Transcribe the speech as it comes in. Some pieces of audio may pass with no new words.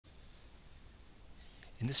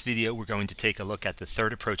In this video, we're going to take a look at the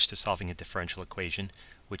third approach to solving a differential equation,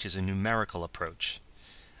 which is a numerical approach.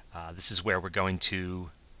 This is where we're going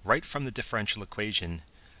to, right from the differential equation,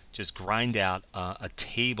 just grind out a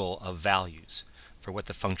table of values for what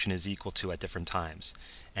the function is equal to at different times.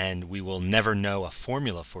 And we will never know a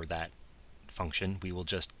formula for that function. We will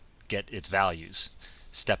just get its values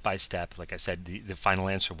step by step. Like I said, the final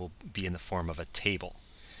answer will be in the form of a table.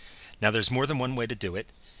 Now, there's more than one way to do it.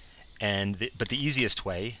 But the easiest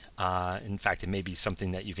way, in fact, it may be something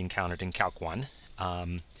that you've encountered in Calc 1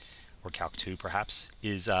 or Calc 2 perhaps,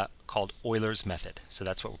 is called Euler's method. So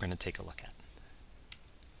that's what we're going to take a look at.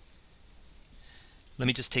 Let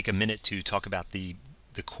me just take a minute to talk about the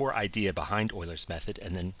core idea behind Euler's method,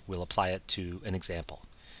 and then we'll apply it to an example.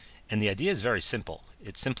 And the idea is very simple.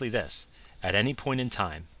 It's simply this. At any point in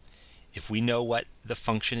time, if we know what the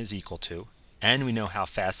function is equal to, and we know how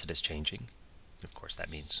fast it is changing, of course that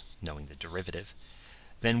means knowing the derivative,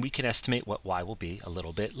 then we can estimate what y will be a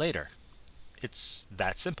little bit later. It's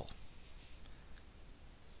that simple.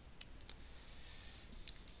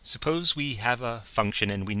 Suppose we have a function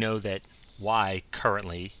and we know that y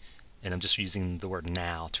currently, and I'm just using the word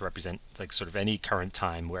now to represent like sort of any current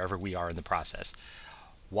time wherever we are in the process,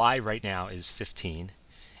 y right now is 15,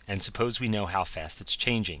 and suppose we know how fast it's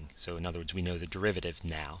changing. So in other words, we know the derivative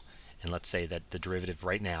now, and let's say that the derivative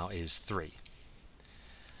right now is 3.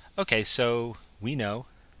 Okay, so we know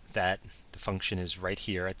that the function is right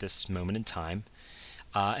here at this moment in time,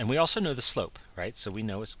 and we also know the slope, right? So we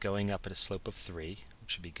know it's going up at a slope of 3,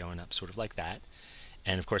 which should be going up sort of like that.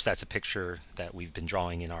 And of course that's a picture that we've been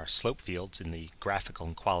drawing in our slope fields in the graphical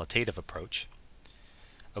and qualitative approach.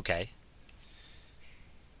 Okay.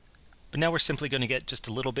 But now we're simply going to get just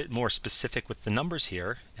a little bit more specific with the numbers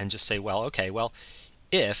here and just say, well, okay, well,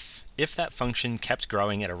 if that function kept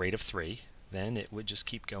growing at a rate of 3, then it would just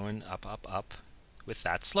keep going up, up, up with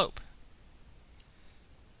that slope.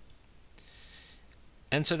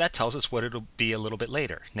 And so that tells us what it'll be a little bit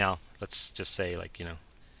later. Now, let's just say, like,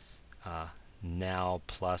 now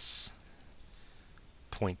plus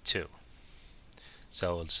 0.2.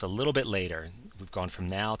 So just a little bit later. We've gone from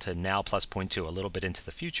now to now plus 0.2, a little bit into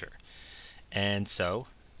the future. And so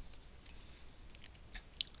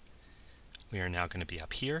we are now going to be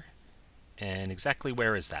up here. And exactly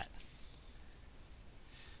where is that?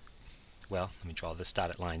 Well, let me draw this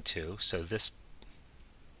dotted line too. So this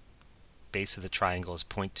base of the triangle is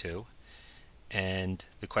 0.2, and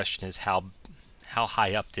the question is how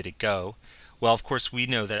high up did it go? Well, of course we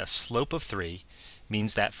know that a slope of 3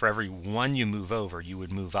 means that for every 1 you move over, you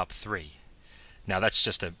would move up 3. Now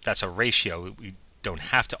that's a ratio. We don't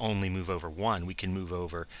have to only move over 1. We can move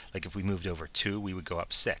over, like if we moved over 2, we would go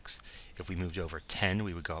up 6. If we moved over 10,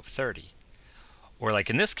 we would go up 30. Or like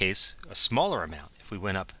in this case, a smaller amount. If we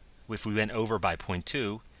went over by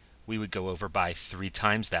 0.2, we would go over by 3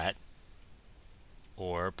 times that,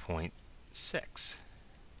 or 0.6.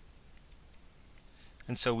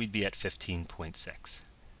 And so we'd be at 15.6.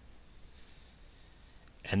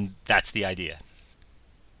 And that's the idea.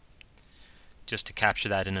 Just to capture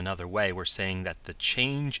that in another way, we're saying that the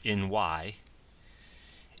change in y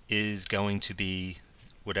is going to be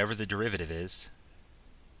whatever the derivative is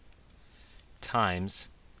times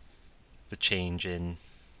the change in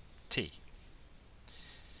t.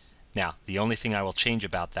 Now, the only thing I will change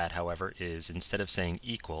about that, however, is instead of saying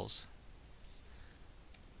equals,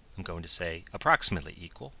 I'm going to say approximately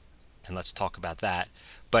equal, and let's talk about that.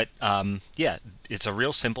 But yeah, it's a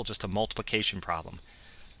real simple, just a multiplication problem.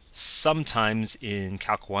 Sometimes in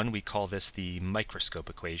Calc 1 we call this the microscope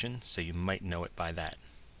equation, so you might know it by that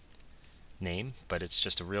name, but it's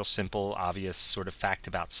just a real simple, obvious sort of fact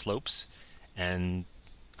about slopes and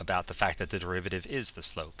about the fact that the derivative is the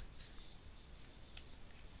slope.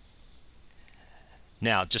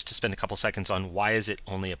 Now, just to spend a couple seconds on why is it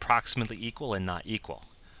only approximately equal and not equal.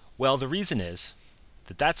 Well, the reason is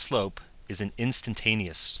that that slope is an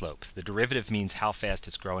instantaneous slope. The derivative means how fast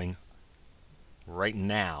it's growing right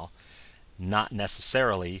now, not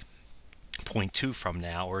necessarily 0.2 from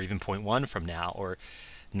now, or even 0.1 from now, or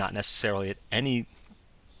not necessarily at any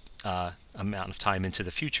amount of time into the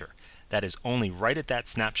future. That is only right at that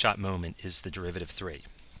snapshot moment is the derivative 3.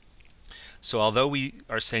 So although we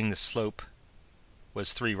are saying the slope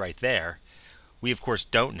was 3 right there, we of course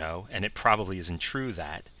don't know, and it probably isn't true,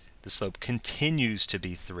 that the slope continues to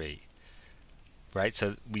be 3. Right?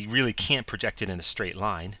 So we really can't project it in a straight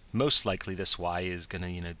line. Most likely this y is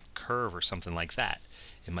going to curve or something like that.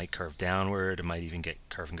 It might curve downward, it might even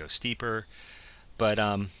curve and go steeper, but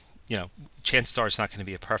chances are it's not going to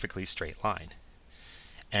be a perfectly straight line.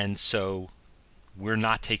 And so we're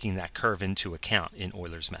not taking that curve into account in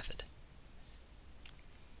Euler's method.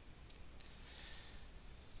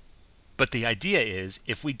 But the idea is,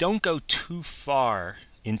 if we don't go too far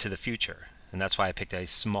into the future, and that's why I picked a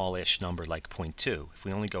smallish number like 0.2, if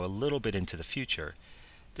we only go a little bit into the future,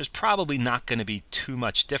 there's probably not going to be too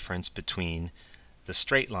much difference between the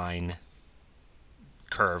straight line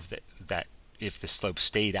curve that if the slope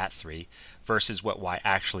stayed at 3 versus what y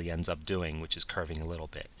actually ends up doing, which is curving a little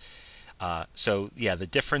bit. So yeah, the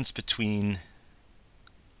difference between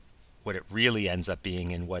what it really ends up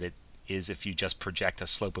being and what it is if you just project a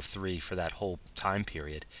slope of 3 for that whole time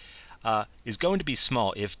period is going to be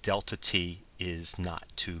small if delta t is not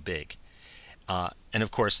too big. And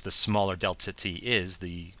of course, the smaller delta t is,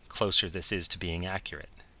 the closer this is to being accurate.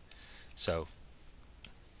 So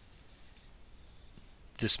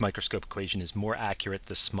this microscope equation is more accurate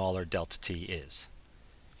the smaller delta t is.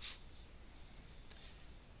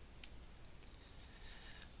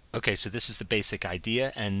 Okay, so this is the basic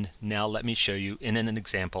idea, and now let me show you in an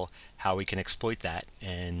example how we can exploit that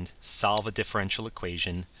and solve a differential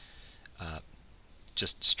equation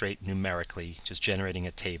just straight numerically, just generating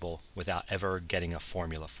a table without ever getting a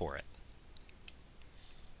formula for it.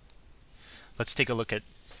 Let's take a look at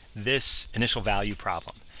this initial value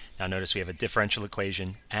problem. Now notice we have a differential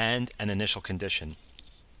equation and an initial condition.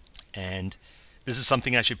 And this is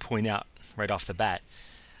something I should point out right off the bat.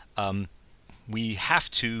 We have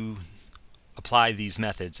to apply these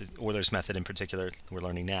methods, Euler's method in particular, we're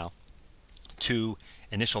learning now, to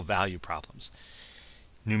initial value problems.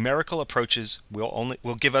 Numerical approaches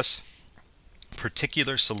will give us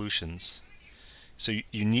particular solutions. So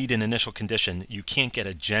you need an initial condition. You can't get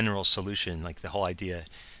a general solution, like the whole idea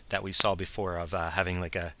that we saw before of having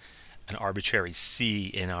like an arbitrary c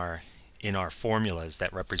in our formulas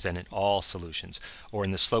that represented all solutions. Or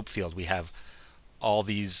in the slope field, we have all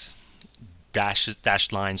these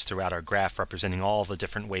dashed lines throughout our graph representing all the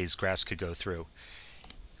different ways graphs could go through.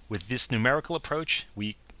 With this numerical approach,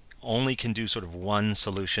 we only can do sort of one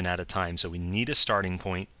solution at a time. So we need a starting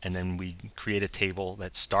point, and then we create a table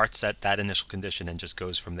that starts at that initial condition and just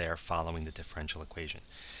goes from there following the differential equation.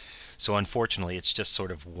 So unfortunately, it's just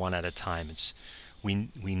sort of one at a time. We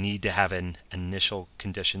need to have an initial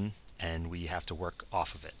condition, and we have to work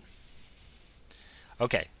off of it.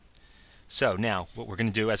 Okay, so now what we're going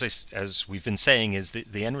to do, as we've been saying, is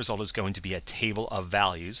the end result is going to be a table of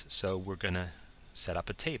values. So we're going to set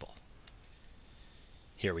up a table.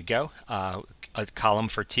 Here we go, a column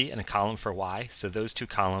for t and a column for y. So those two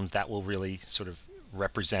columns, that will really sort of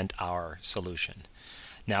represent our solution.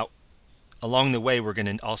 Now, along the way, we're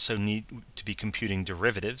going to also need to be computing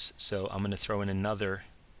derivatives. So I'm going to throw in another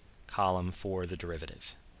column for the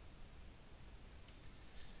derivative.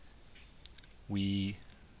 We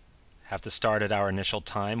have to start at our initial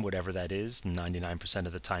time, whatever that is. 99%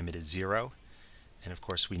 of the time it is 0. And of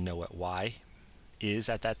course, we know what y is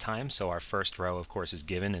at that time, so our first row of course is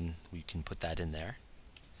given, and we can put that in there.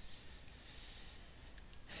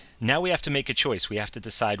 Now we have to make a choice. We have to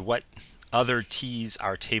decide what other t's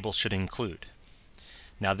our table should include.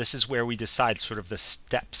 Now this is where we decide sort of the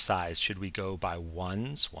step size. Should we go by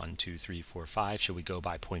ones, 1, 2, 3, 4, 5? Should we go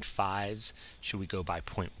by 0.5s? Should we go by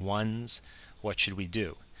 0.1s? What should we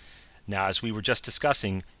do? Now, as we were just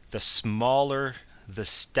discussing, the smaller the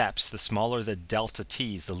steps, the smaller the delta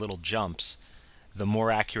t's, the little jumps, the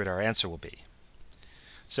more accurate our answer will be.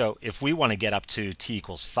 So if we want to get up to t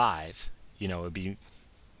equals 5, it would be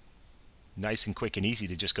nice and quick and easy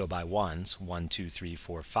to just go by ones, 1, 2, 3,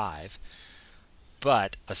 4, 5.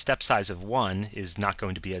 But a step size of 1 is not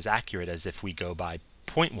going to be as accurate as if we go by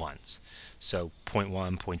 0.1s. So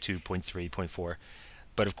 0.1, 0.2, 0.3, 0.4.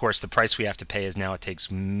 But of course, the price we have to pay is now it takes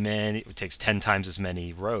 10 times as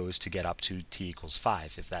many rows to get up to t equals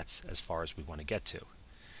 5, if that's as far as we want to get to.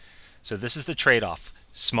 So this is the trade-off.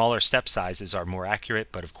 Smaller step sizes are more accurate,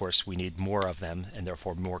 but of course we need more of them, and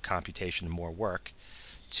therefore more computation and more work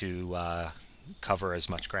to cover as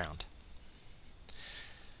much ground.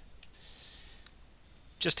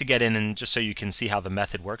 Just to get in and just so you can see how the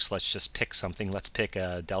method works, let's just pick something. Let's pick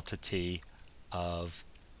a delta t of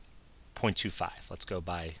 0.25. Let's go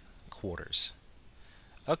by quarters.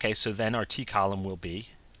 Okay, so then our t column will be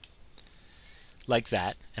like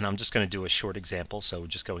that, and I'm just going to do a short example. So we're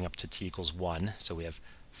just going up to t equals 1. So we have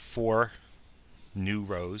 4 new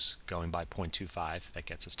rows going by 0.25. That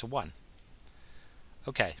gets us to 1.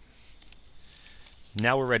 Okay.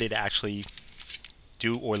 Now we're ready to actually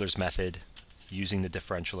do Euler's method using the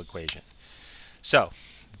differential equation. So,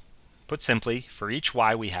 put simply, for each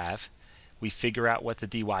y we have, we figure out what the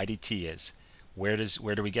dy dt is. Where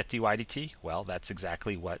do we get dy dt? Well, that's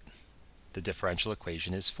exactly what the differential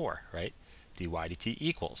equation is for, right? Dy dt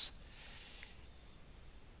equals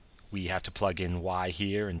we have to plug in y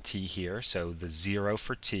here and t here. So the 0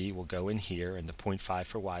 for t will go in here, and the 0.5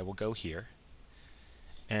 for y will go here.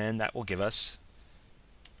 And that will give us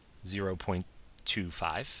 0.25,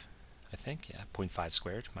 I think. Yeah, 0.5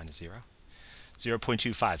 squared minus 0.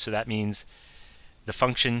 0.25. So that means the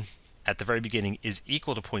function at the very beginning is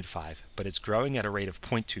equal to 0.5, but it's growing at a rate of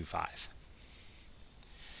 0.25.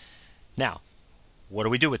 Now, what do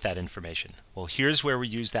we do with that information? Well, here's where we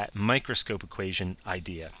use that microscope equation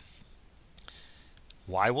idea.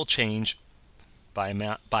 Y will change by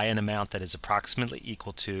an amount that is approximately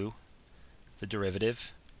equal to the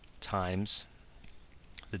derivative times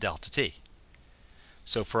the delta t.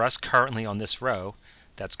 So for us currently on this row,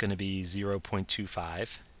 that's going to be 0.25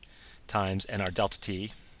 times, and our delta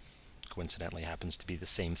t coincidentally happens to be the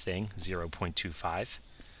same thing, 0.25,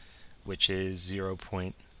 which is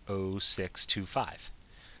 0.0625.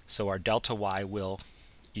 So our delta y will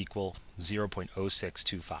equal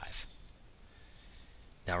 0.0625.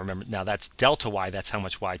 Now remember, now that's delta y, that's how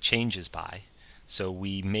much y changes by. So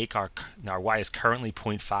we make our y is currently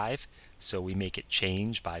 0.5, so we make it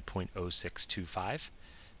change by 0.0625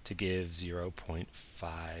 to give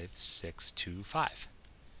 0.5625.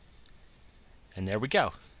 And there we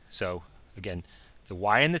go. So again, the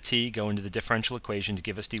y and the t go into the differential equation to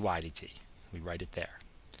give us dy dt. We write it there.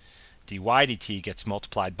 Dy dt gets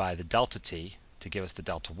multiplied by the delta t to give us the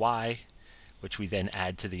delta y, which we then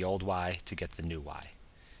add to the old y to get the new y.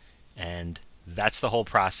 And that's the whole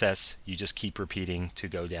process. You just keep repeating to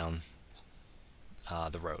go down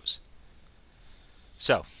the rows.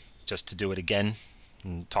 So just to do it again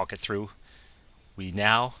and talk it through, we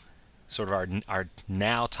now sort of our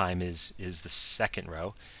now time is the second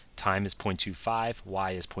row. Time is 0.25,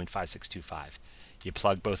 y is 0.5625. You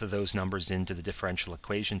plug both of those numbers into the differential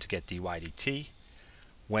equation to get dy dt.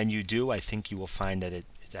 When you do, I think you will find that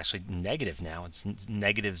it's actually negative now. It's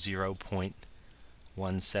negative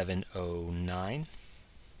 0.1709.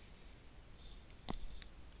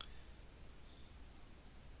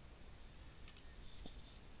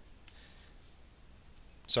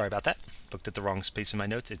 Sorry about that. Looked at the wrong space in my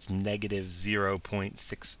notes. It's negative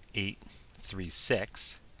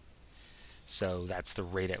 0.6836. So that's the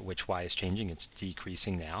rate at which y is changing. It's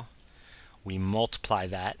decreasing now. We multiply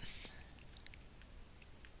that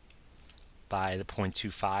by the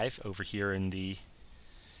 0.25 over here in the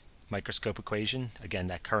microscope equation. Again,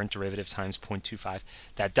 that current derivative times 0.25.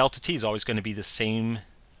 That delta t is always going to be the same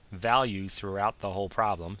value throughout the whole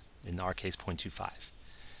problem, in our case 0.25.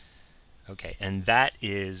 Okay, and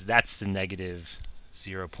that's the negative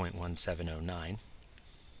 0.1709.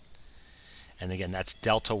 And again, that's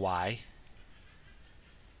delta y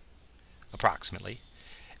approximately.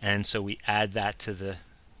 And so we add that to the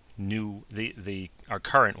our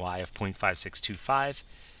current y of 0.5625.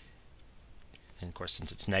 And of course,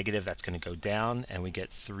 since it's negative, that's going to go down, and we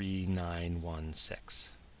get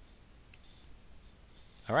 3916.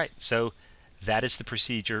 All right, so that is the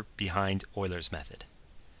procedure behind Euler's method.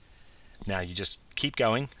 Now you just keep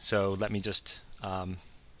going. So let me just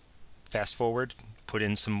fast forward, put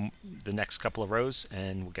in the next couple of rows,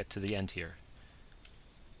 and we'll get to the end here.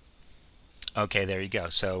 Okay, there you go.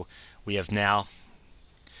 So we have now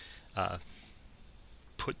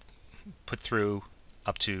put through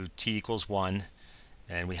up to t equals 1,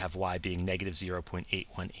 and we have y being negative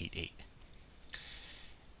 0.8188.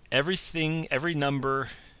 Every number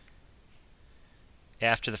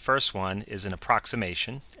after the first one is an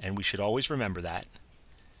approximation, and we should always remember that.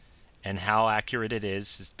 And how accurate it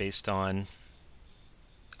is based on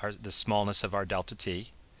the smallness of our delta t.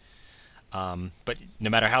 But no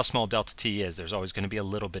matter how small delta t is, there's always going to be a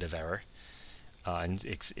little bit of error,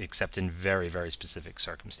 except in very, very specific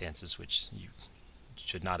circumstances, which you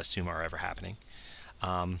should not assume are ever happening.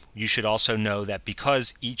 You should also know that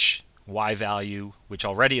because each y value, which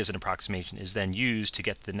already is an approximation, is then used to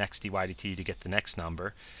get the next dy dt to get the next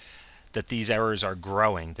number, that these errors are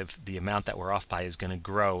growing. The amount that we're off by is going to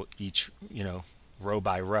grow each, row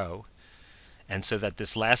by row, and so that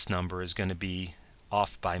this last number is going to be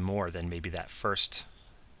off by more than maybe that first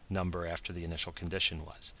number after the initial condition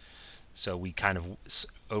was. So we kind of,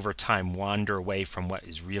 over time, wander away from what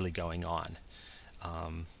is really going on.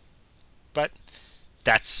 But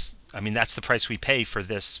that's the price we pay for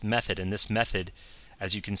this method. And this method,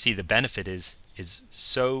 as you can see, the benefit is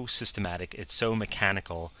so systematic. It's so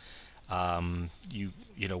mechanical.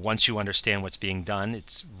 Once you understand what's being done,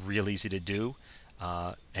 it's real easy to do.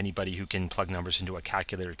 Anybody who can plug numbers into a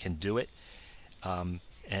calculator can do it.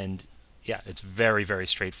 And yeah, it's very, very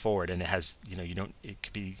straightforward. And it has, it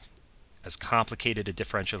could be as complicated a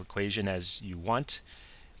differential equation as you want.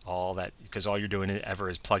 Because all you're doing ever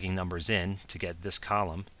is plugging numbers in to get this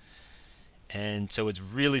column. And so it's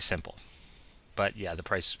really simple. But yeah, the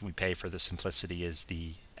price we pay for the simplicity is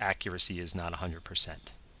the accuracy is not 100%.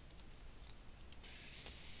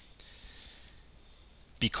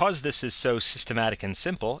 Because this is so systematic and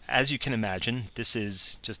simple, as you can imagine, this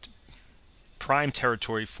is just prime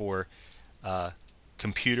territory for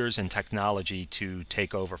computers and technology to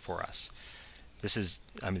take over for us. This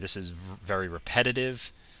is very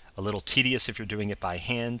repetitive, a little tedious if you're doing it by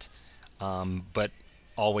hand, but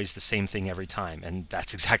always the same thing every time. And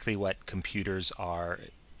that's exactly what computers are,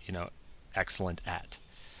 excellent at.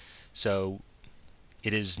 So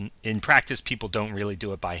it is, in practice, people don't really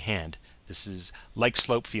do it by hand. This is like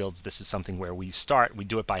slope fields. This is something where we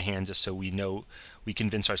do it by hand just so we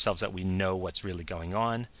convince ourselves that we know what's really going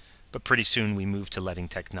on. But pretty soon we move to letting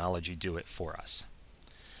technology do it for us.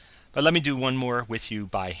 But let me do one more with you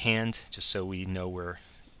by hand, just so we know we're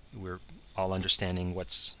all understanding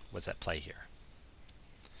what's at play here.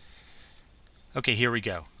 Okay, here we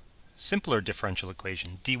go. Simpler differential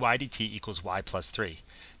equation, dy dt equals y plus 3.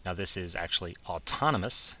 Now this is actually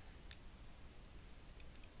autonomous,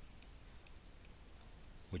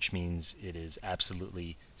 which means it is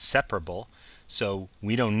absolutely separable. So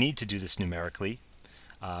we don't need to do this numerically.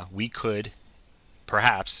 We could,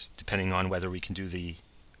 perhaps, depending on whether we can do the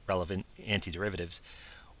relevant antiderivatives,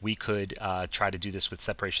 we could try to do this with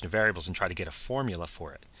separation of variables and try to get a formula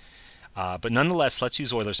for it. But nonetheless, let's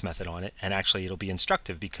use Euler's method on it, and actually it'll be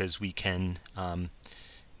instructive because we can,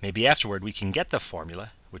 maybe afterward, we can get the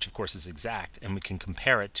formula, which of course is exact, and we can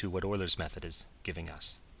compare it to what Euler's method is giving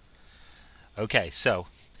us. Okay, so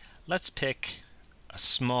let's pick a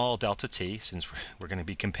small delta t, since we're going to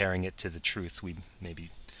be comparing it to the truth. We maybe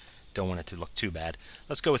don't want it to look too bad.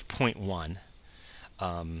 Let's go with 0.1.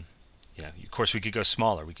 Of course, we could go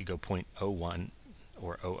smaller. We could go 0.01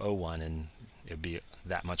 or 001, and it would be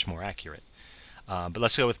that much more accurate. But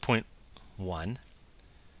let's go with 0.1.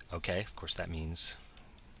 Okay, of course that means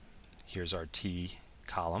here's our t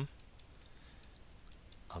column.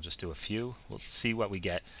 I'll just do a few. We'll see what we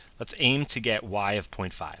get. Let's aim to get y of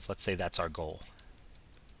 0.5. Let's say that's our goal.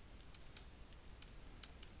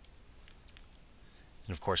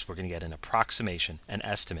 And of course we're going to get an approximation, an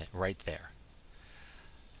estimate right there.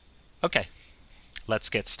 Okay, let's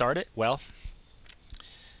get started. Well,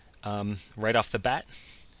 right off the bat,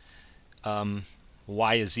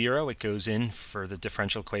 y is 0. It goes in for the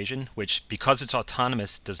differential equation, which, because it's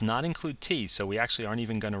autonomous, does not include t, so we actually aren't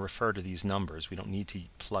even going to refer to these numbers. We don't need to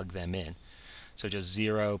plug them in. So just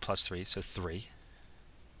 0 plus 3, so 3.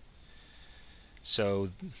 So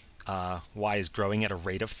y is growing at a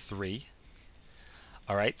rate of 3.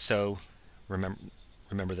 All right, so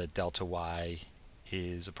remember that delta y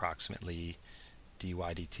is approximately dy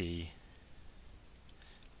dt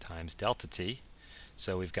times delta t.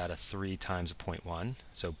 So we've got a 3 times a 0.1,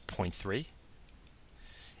 so 0.3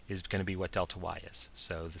 is going to be what delta y is.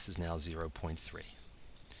 So this is now 0.3.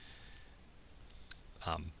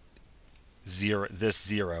 This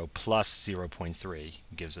 0 plus 0.3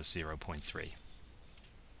 gives us 0.3.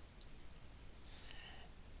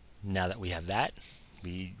 Now that we have that,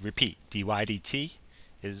 we repeat. dy dt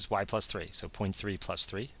is y plus 3, so 0.3 plus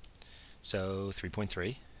 3. So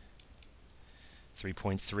 3.3.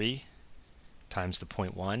 3.3 times the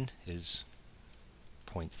 0.1 is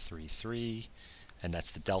 0.33, and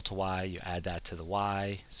that's the delta y. You add that to the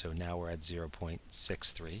y, so now we're at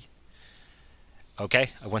 0.63.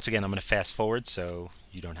 Okay, once again, I'm going to fast forward so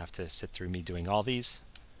you don't have to sit through me doing all these.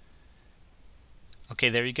 Okay,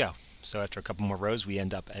 there you go. So after a couple more rows, we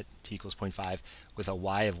end up at t equals 0.5 with a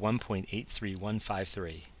y of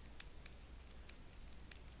 1.83153.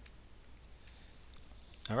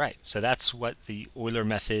 All right, so that's what the Euler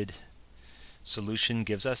method solution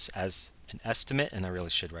gives us as an estimate, and I really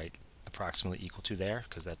should write approximately equal to there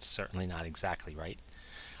because that's certainly not exactly right.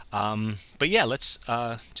 But yeah, let's,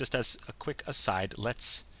 just as a quick aside,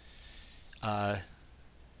 let's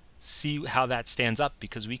see how that stands up,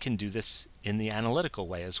 because we can do this in the analytical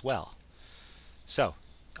way as well. So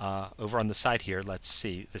over on the side here, let's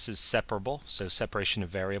see. This is separable, so separation of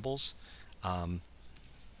variables. Dy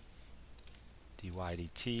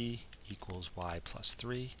dt equals y plus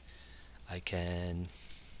 3. I can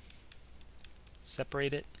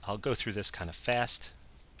separate it. I'll go through this kind of fast.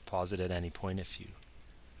 Pause it at any point if you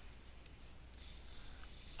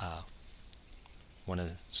want to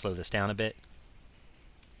slow this down a bit.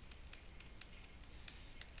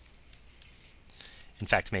 In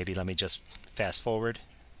fact, maybe let me just fast forward.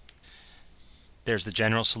 There's the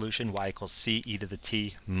general solution, y equals c e to the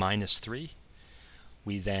t minus 3.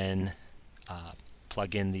 We then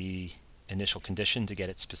plug in the initial condition to get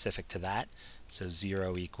it specific to that. So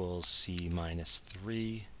 0 equals c minus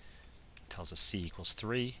 3 tells us c equals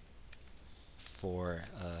 3 for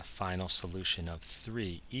a final solution of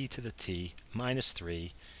 3e to the t minus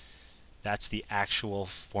 3. That's the actual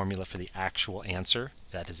formula for the actual answer.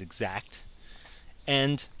 That is exact.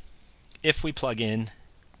 And if we plug in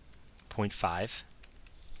 0.5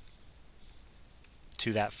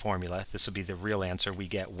 to that formula, this will be the real answer. We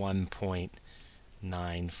get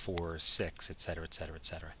 1.946, etc., etc.,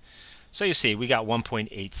 etc. So you see, we got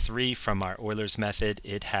 1.83 from our Eulers method.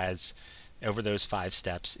 It has, over those 5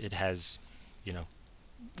 steps, it has,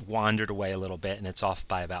 wandered away a little bit, and it's off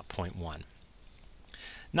by about 0.1.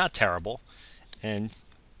 Not terrible, and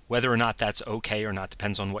whether or not that's okay or not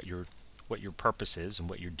depends on what your purpose is and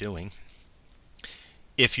what you're doing.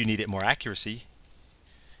 If you needed more accuracy,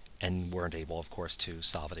 and weren't able, of course, to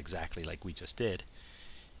solve it exactly like we just did,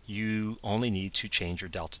 you only need to change your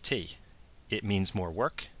delta t. It means more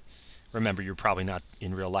work. Remember, you're probably not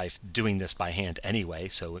in real life doing this by hand anyway,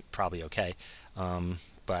 so it's probably okay.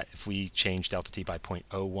 But if we change delta t by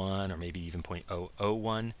 0.01 or maybe even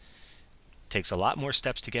 0.001, it takes a lot more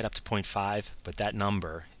steps to get up to 0.5, but that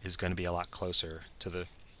number is going to be a lot closer to the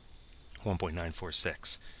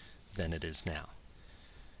 1.946 than it is now.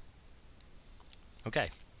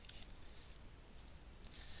 Okay.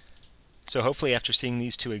 So hopefully after seeing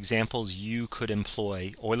these 2 examples, you could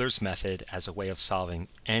employ Euler's method as a way of solving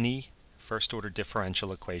any first-order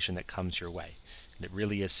differential equation that comes your way. And it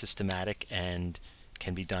really is systematic and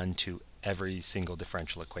can be done to every single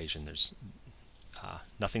differential equation. There's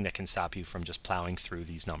nothing that can stop you from just plowing through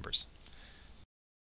these numbers.